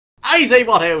I say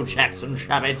what, old chaps and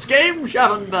chappets,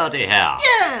 GameChap and Bertie here.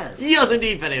 Yes! Yes,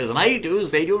 indeed, fellows, and I do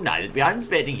say to you now that we are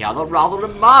inspecting here the rather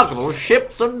remarkable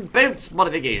ships and boats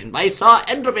modification by Sir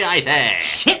Entropy, I say.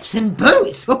 Ships and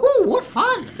boats? Oh, what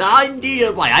fun! Indeed,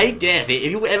 old boy, I dare say, if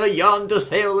you ever yearn to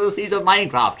sail the seas of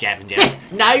Minecraft, chaps and chaps,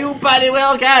 now you bloody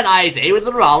well can, I say, with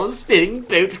the rather spinning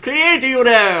boat creator, you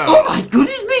know. Oh my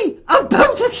goodness me! A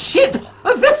boat, a ship,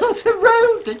 a vessel to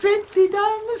row gently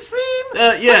down the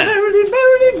stream. Yes.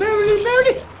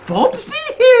 Merrily. Bob's been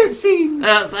here, it seems.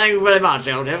 Thank you very much,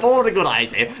 old chap. All the good, I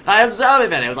say. I observe,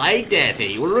 fellows, I dare say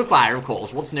you will require, of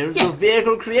course, what's known as the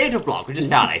vehicle creator block, which is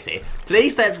here, I say.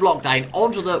 Place that block down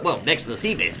onto the, well, next to the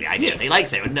sea, basically, I dare say, like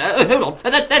so. And, hold on,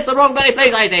 that's the wrong very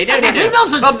place, I say. No.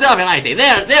 Observe it, I say.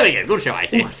 There we go. Good show, I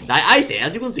say. Now, I say,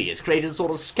 as you can see, it's created a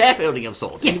sort of scaffolding of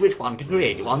sorts, in which one can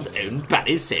create one's own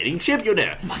bally sailing ship, you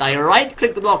know. Now, you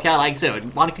right-click the block here like so,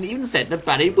 and one can even set the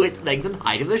bally width, length, and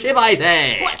height of the ship, I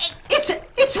say. What?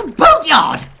 It's a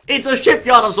boatyard! It's a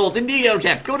shipyard of sorts, indeed, old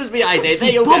chap. Good as me, I say.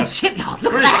 There you go. Shipyard,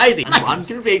 look Precisely. at that. One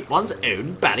can create one's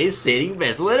own bally sailing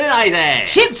vessel in it, I say.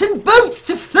 Ships and boats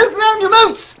to float around your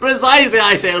moats! Precisely,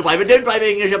 I say, old boy, but don't try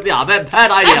making a ship the other.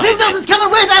 Bad idea. Who else is coming?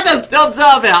 Where's our boat?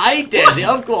 Observe here, I dare say,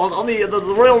 of course, on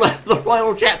the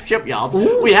Royal Chap shipyards,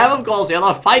 we have, of course, here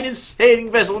the finest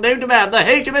sailing vessel known to man, the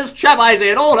HMS Chap, I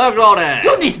say, in all her glory.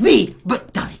 Goodness me!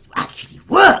 But does it actually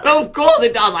work? Of course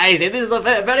it does, I say. This is a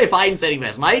very fine sailing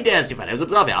vessel. I dare say, fellows,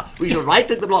 observe here. We shall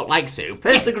right-click the block like so,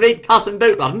 press the great custom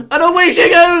boat button, and away she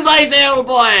goes, I say, old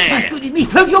boy. My goodness me,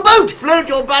 float your boat! Float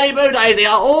your bally boat, I say.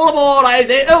 All aboard, I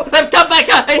say. Oh, come back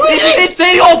here. It's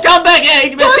sailing off. Come back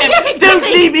here. Don't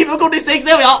leave me, for goodness sakes.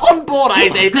 There we are, on board, I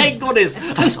say. Thank goodness.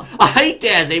 I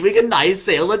dare say we can now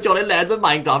sail the jolly lads of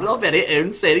Minecraft in our very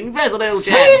own sailing vessel, old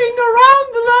chap. Sailing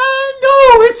around the land!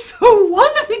 Oh, it's so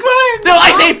wonderfully grand! No,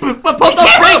 I say, put the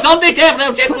brakes on, be careful,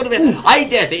 old chap. I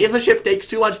dare say, if the ship takes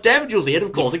too much damage, you'll see it,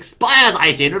 of course, expires,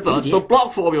 I say, and reverts to the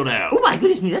block form, you know. Oh my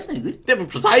goodness me, that's no good.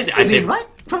 Precisely, I say. Right?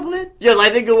 Trouble in? Yes, I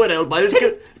think you would, old boy.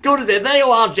 Go to bed. There you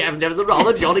are, Jeff. It's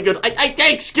rather jolly good.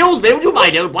 Excuse me, would you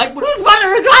mind, old boy? Who's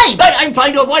running a grind? I'm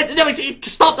trying to avoid. No,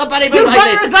 stop the bloody boat. You're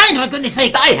running a grind, for goodness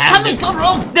sake. I have. Something's gone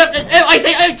wrong. I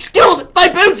say, excuse, my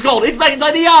boat's gone. It's back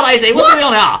inside the yard, I say. What's going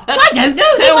on here? I don't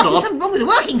know. There's something wrong with the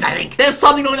workings, I think. There's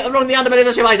something wrong with the underbelly of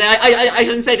the ship, I say. I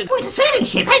should inspect it. Oh, it's a sailing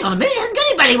ship. Hang on a minute. It hasn't got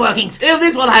any belly workings. If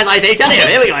this one has, I say. Tell you.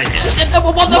 Here we go.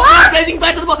 What the fuck? Blazing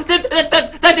back to the bottom.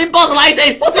 That's impossible, I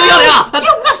say. What's going on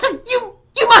here?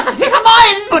 You must have hit a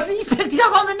mine! But he's picked it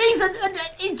up underneath and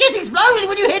it just exploded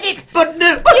when you hit it! But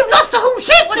no! But you've lost the whole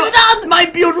ship! What have you done? My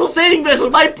beautiful sailing vessel,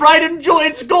 my pride and joy,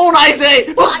 it's gone, I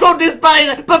say! What's gone this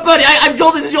bad? But Bertie, I'm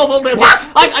sure this is your fault, no? What?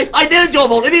 I know it's your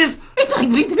fault, it is! It's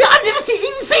nothing to me. I've never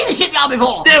even seen the shipyard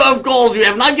before! No, of course you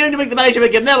haven't. I'm going to make the bally ship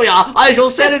again. There we are. I shall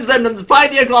send its remnants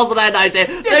finally across the land, I say.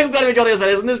 Thank you very much, joining us,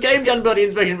 fellows, in this GameChap and Bertie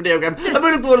inspection video game. And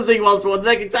we look forward to seeing you once more.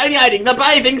 It's only hiding. The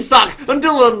bally thing's stuck.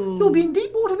 Until then... You'll be in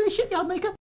deep water with a shipyard maker.